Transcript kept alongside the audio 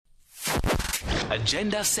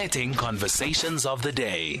Agenda-setting conversations of the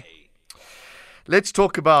day. Let's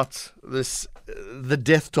talk about this. The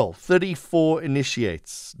death toll. 34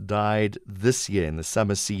 initiates died this year in the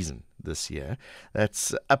summer season. This year,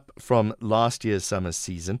 that's up from last year's summer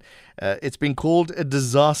season. It's been called a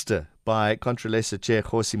disaster by CONTRALESA Chair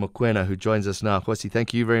Kgoshi Mokoena, who joins us now. Kgoshi,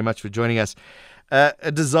 thank you very much for joining us.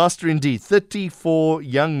 A disaster indeed. 34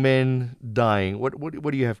 young men dying.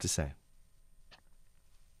 What do you have to say?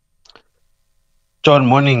 John,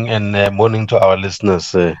 morning and morning to our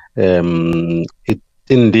listeners. It's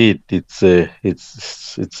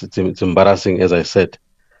embarrassing, as I said,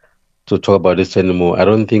 to talk about this anymore. I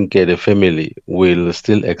don't think the family will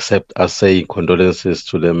still accept us saying condolences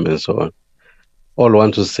to them and so on. All I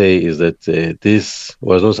want to say is that this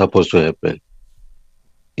was not supposed to happen.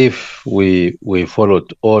 If we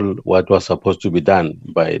followed all what was supposed to be done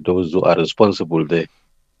by those who are responsible there,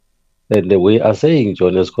 and we are saying,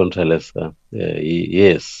 John, as CONTRALESA,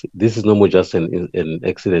 yes, this is no more just an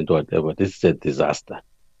accident or whatever. This is a disaster.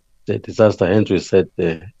 The disaster, hence we said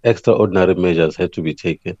extraordinary measures had to be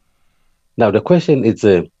taken. Now, the question is,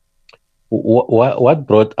 what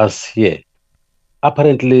brought us here?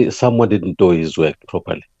 Apparently, someone didn't do his work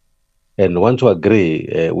properly. And I want to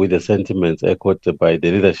agree with the sentiments echoed by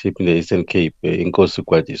the leadership in the Eastern Cape, in Kgoshi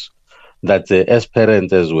Mokoena, that as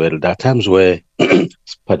parents as well, there are times where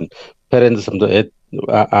parents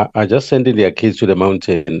are just sending their kids to the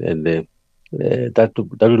mountain, and that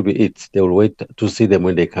will be it. They will wait to see them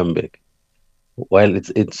when they come back. While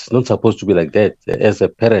it's not supposed to be like that. As a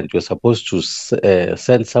parent, you're supposed to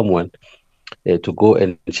send someone to go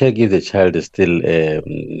and check if the child is still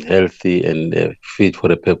healthy and fit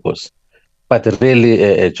for a purpose. But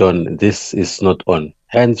really, John, this is not on.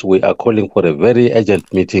 Hence, we are calling for a very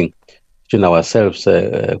urgent meeting between ourselves,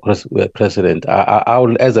 President.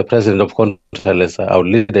 As the President of CONTRALESA, I will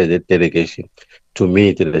lead the delegation to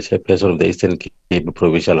meet the chairperson of the Eastern Cape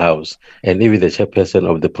Provincial House and even the chairperson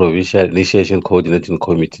of the Provincial Initiation Coordinating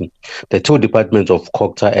Committee, the two departments of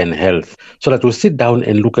COCTA and Health, so that we sit down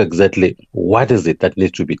and look exactly what is it that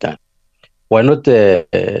needs to be done. Why not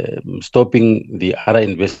stopping the other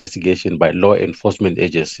investigation by law enforcement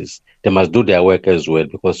agencies? They must do their work as well,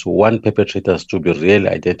 because one perpetrator has to be really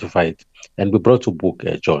identified and be brought to book,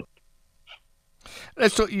 John.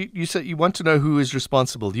 So you said you want to know who is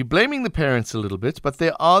responsible. You're blaming the parents a little bit, but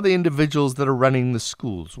there are the individuals that are running the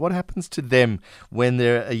schools. What happens to them when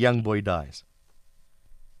a young boy dies?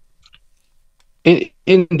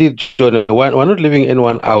 Indeed, John, we're not leaving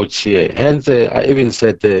anyone out here. Hence, I even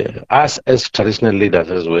said us as traditional leaders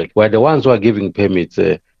as well, we're the ones who are giving permits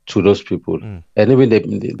to those people. And even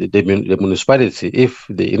the municipality, if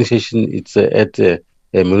the initiation is at a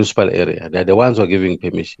municipal area, they're the ones who are giving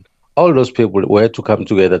permission. All those people were to come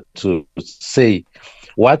together to say,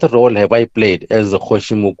 what role have I played as a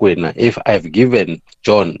Kgoshi Mokoena if I've given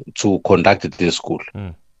John to conduct this school?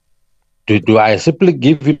 Do I simply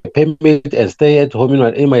give him a permit and stay at home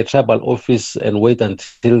in my tribal office and wait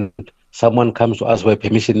until someone comes to ask for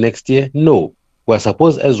permission next year? No. We're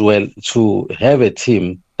supposed as well to have a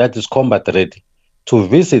team that is combat ready to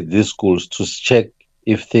visit these schools to check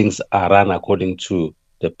if things are run according to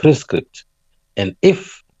the prescript. And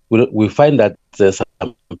if we find that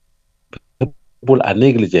some people are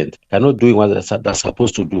negligent, they're not doing what they're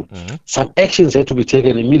supposed to do, some actions have to be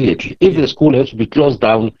taken immediately. If the school has to be closed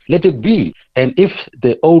down, let it be. And if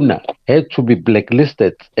the owner had to be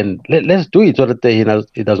blacklisted, and let's do it so that he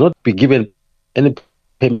does not be given any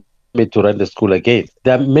permit to run the school again.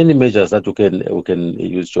 There are many measures that we can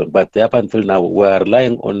use, John, but up until now, we are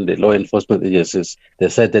relying on the law enforcement agencies. They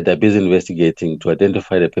said that they're busy investigating to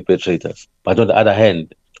identify the perpetrators. But on the other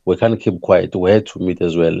hand, we can't keep quiet. We had to meet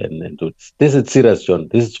as well and do this. This is serious, John.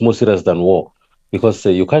 This is more serious than war, because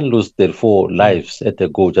you can't lose 4 lives at a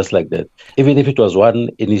go just like that. Even if it was one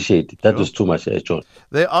initiative, that was too much, John.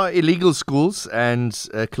 There are illegal schools, and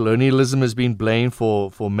colonialism has been blamed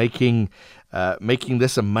for making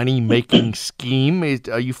this a money-making scheme.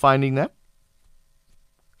 Are you finding that?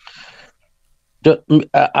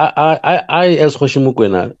 I, as Kgoshi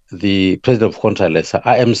Mokoena, the president of CONTRALESA,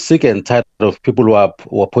 I am sick and tired of people who are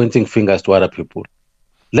pointing fingers to other people.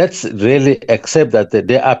 Let's really accept that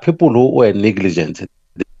there are people who were negligent.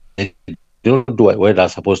 They don't do what they're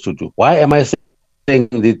supposed to do. Why am I saying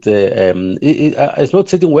that? It's not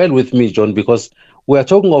sitting well with me, John, because we are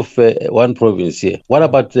talking of one province here. What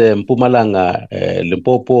about Mpumalanga,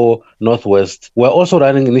 Limpopo, Northwest? We're also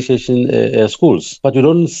running initiation schools, but we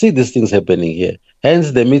don't see these things happening here.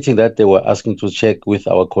 Hence the meeting that they were asking to check with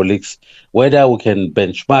our colleagues whether we can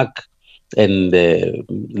benchmark and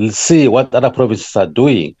see what other provinces are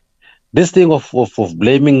doing. This thing of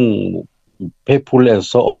blaming people and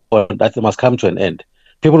so on, that must come to an end.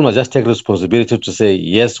 People must just take responsibility to say,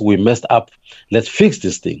 yes, we messed up. Let's fix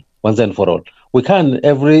this thing once and for all. We can't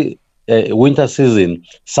every winter season,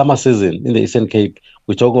 summer season in the Eastern Cape,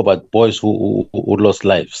 we talk about boys who lost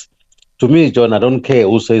lives. To me, John, I don't care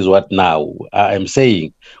who says what now. I'm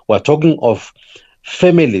saying we're talking of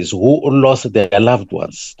families who lost their loved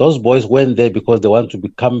ones. Those boys went there because they want to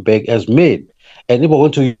become back as men. And if we're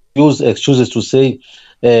going to use excuses to say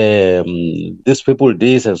these people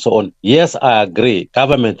this and so on, yes, I agree.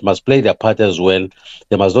 Government must play their part as well.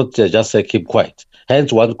 They must not just say keep quiet.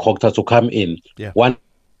 Hence, one COGTA to come in, one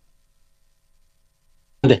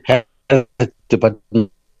the health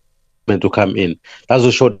department to come in. That's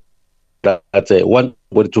to show that one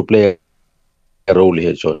body to play a role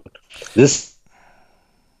here, John. This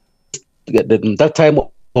that time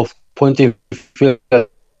of pointing fingers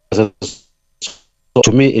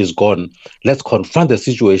to me is gone. Let's confront the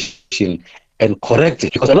situation and correct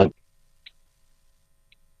it. Because I'm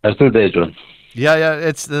still there, John. Yeah,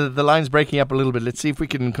 it's the line's breaking up a little bit. Let's see if we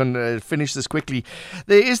can finish this quickly.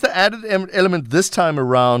 There is the added element this time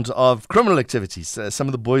around of criminal activities. Some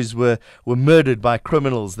of the boys were murdered by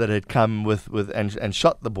criminals that had come with and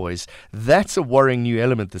shot the boys. That's a worrying new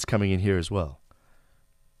element that's coming in here as well.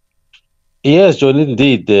 Yes, John,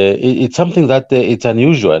 indeed. It's something that it's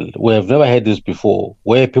unusual. We have never had this before,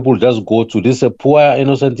 where people just go to these poor,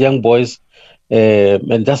 innocent young boys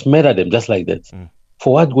and just murder them just like that.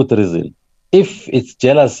 For what good reason? If it's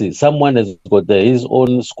jealousy, someone has got his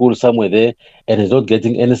own school somewhere there and is not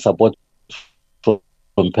getting any support from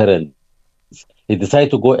parents. He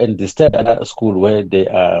decided to go and disturb another school where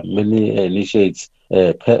there are many initiates.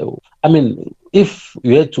 I mean, if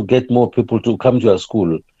you had to get more people to come to your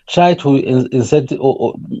school, try to incent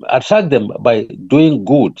or attract them by doing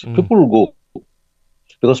good. People will go.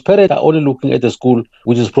 Because parents are only looking at the school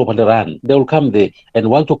which is properly run. They will come there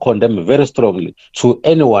and want to condemn very strongly to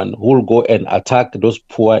anyone who will go and attack those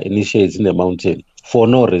poor initiates in the mountain for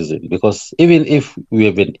no reason. Because even if we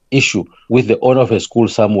have an issue with the owner of a school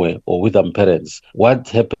somewhere or with them parents, what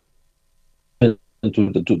happened to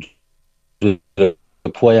the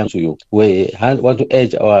poor young to you? We want to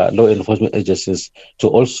urge our law enforcement agencies to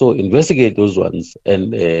also investigate those ones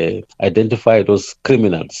and identify those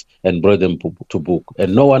criminals and bring them to book.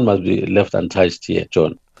 And no one must be left untouched here,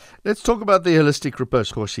 John. Let's talk about the holistic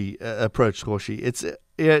approach, Kgoshi. It's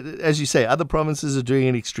as you say, other provinces are doing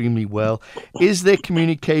it extremely well. Is there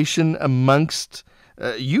communication amongst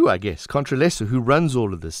you, I guess, CONTRALESA, who runs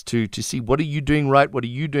all of this, to see what are you doing right, what are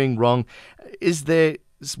you doing wrong? Is there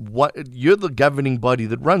you're the governing body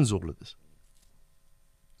that runs all of this?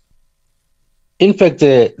 In fact,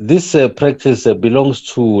 this practice belongs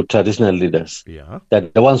to traditional leaders.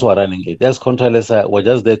 That the ones who are running it. As CONTRALESA, we're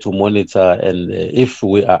just there to monitor, and if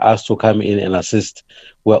we are asked to come in and assist,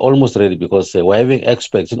 we're almost ready because we're having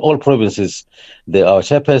experts in all provinces. There are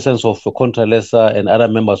chairpersons of CONTRALESA and other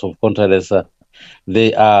members of CONTRALESA.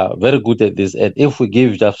 They are very good at this, and if we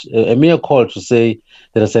give just a mere call to say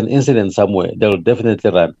there is an incident somewhere, they will definitely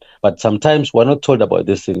run. But sometimes we're not told about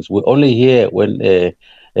these things. We only hear when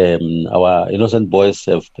our innocent boys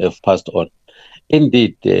have passed on.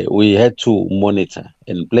 Indeed, we had to monitor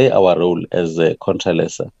and play our role as a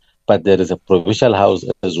CONTRALESA, but there is a provincial house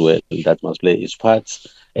as well that must play its parts,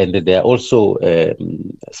 and there are also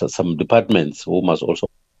some departments who must also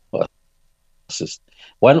assist.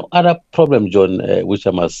 One other problem, John, which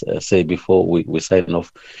I must say before we sign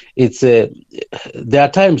off, it's there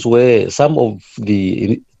are times where some of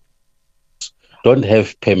the don't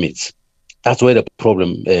have permits. That's where the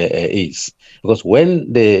problem is. Because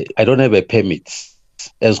when I don't have a permit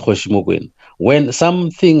as Kgoshi Mokoena, when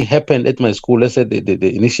something happened at my school, let's say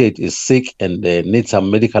the initiate is sick and needs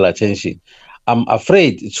some medical attention, I'm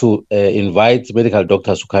afraid to invite medical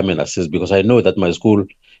doctors to come and assist because I know that my school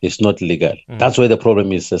is not legal. That's where the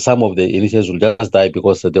problem is. Some of the initiates will just die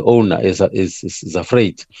because the owner is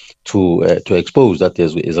afraid to expose that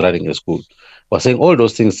is running a school. We're saying all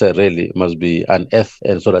those things really must be unearthed,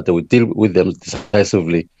 and so that they will deal with them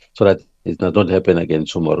decisively so that it does not happen again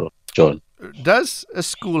tomorrow, John. Does a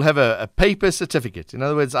school have a paper certificate? In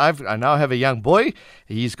other words, I now have a young boy.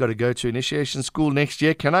 He's got to go to initiation school next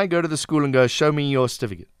year. Can I go to the school and go, show me your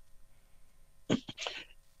certificate?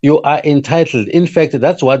 You are entitled. In fact,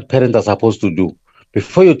 that's what parents are supposed to do.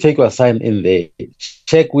 Before you take your sign in there,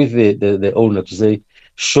 check with the owner to say,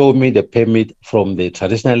 show me the permit from the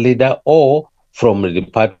traditional leader or from the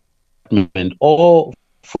department or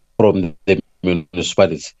from the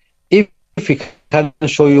municipality. If he can't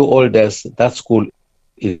show you all this, that school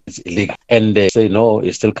is illegal. And they say, no,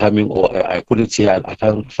 it's still coming, or I put it here, I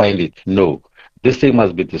can't find it. No. This thing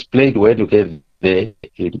must be displayed when you get there.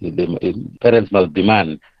 Parents must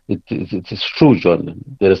demand. It's true, John.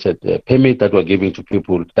 There is a permit that we're giving to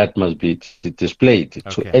people that must be displayed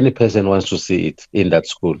to any person who wants to see it in that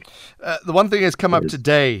school. The one thing that's come up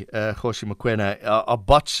today, Kgoshi Mokoena, are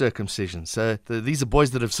botched circumcisions. So these are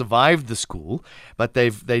boys that have survived the school, but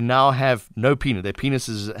they now have no penis. Their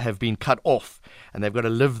penises have been cut off, and they've got to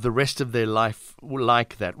live the rest of their life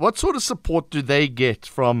like that. What sort of support do they get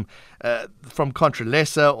from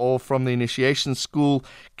CONTRALESA or from the initiation school?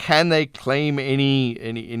 Can they claim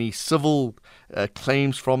any civil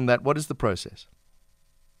claims from that? What is the process?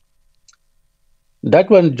 That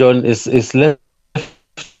one, John, is left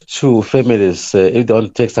to families. If they want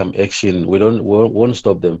to take some action, we won't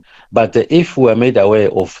stop them. But if we are made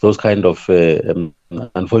aware of those kind of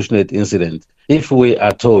unfortunate incidents, if we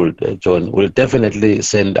are told, John, we'll definitely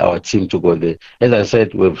send our team to go there. As I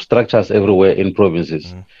said, we have structures everywhere in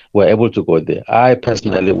provinces. We're able to go there. I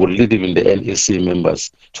personally would lead even the NEC members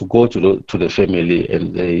to go to the family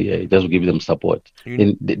and they just give them support.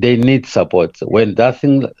 They need support when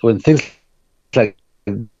things like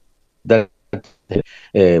that.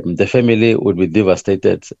 The family would be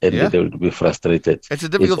devastated and they would be frustrated. It's a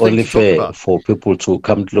difficult thing only to talk fair about. For people to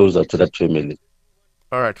come closer to that family.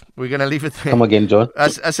 All right, we're going to leave it there. Come again, John. I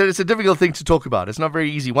said it's a difficult thing to talk about. It's not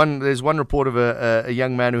very easy. There's one report of a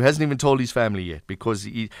young man who hasn't even told his family yet because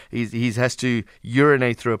he has to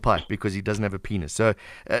urinate through a pipe because he doesn't have a penis. So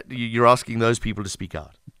you're asking those people to speak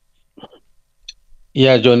out.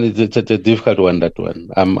 Yeah, John, it's a difficult one, that one.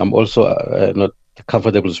 I'm also not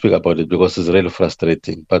comfortable to speak about it because it's really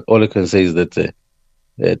frustrating. But all I can say is that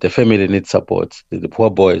the family needs support. The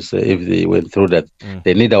poor boys, if they went through that,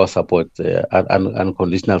 they need our support,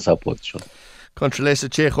 unconditional support. Sure.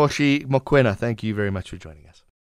 CONTRALESA Chair Kgoshi Mokoena, thank you very much for joining us.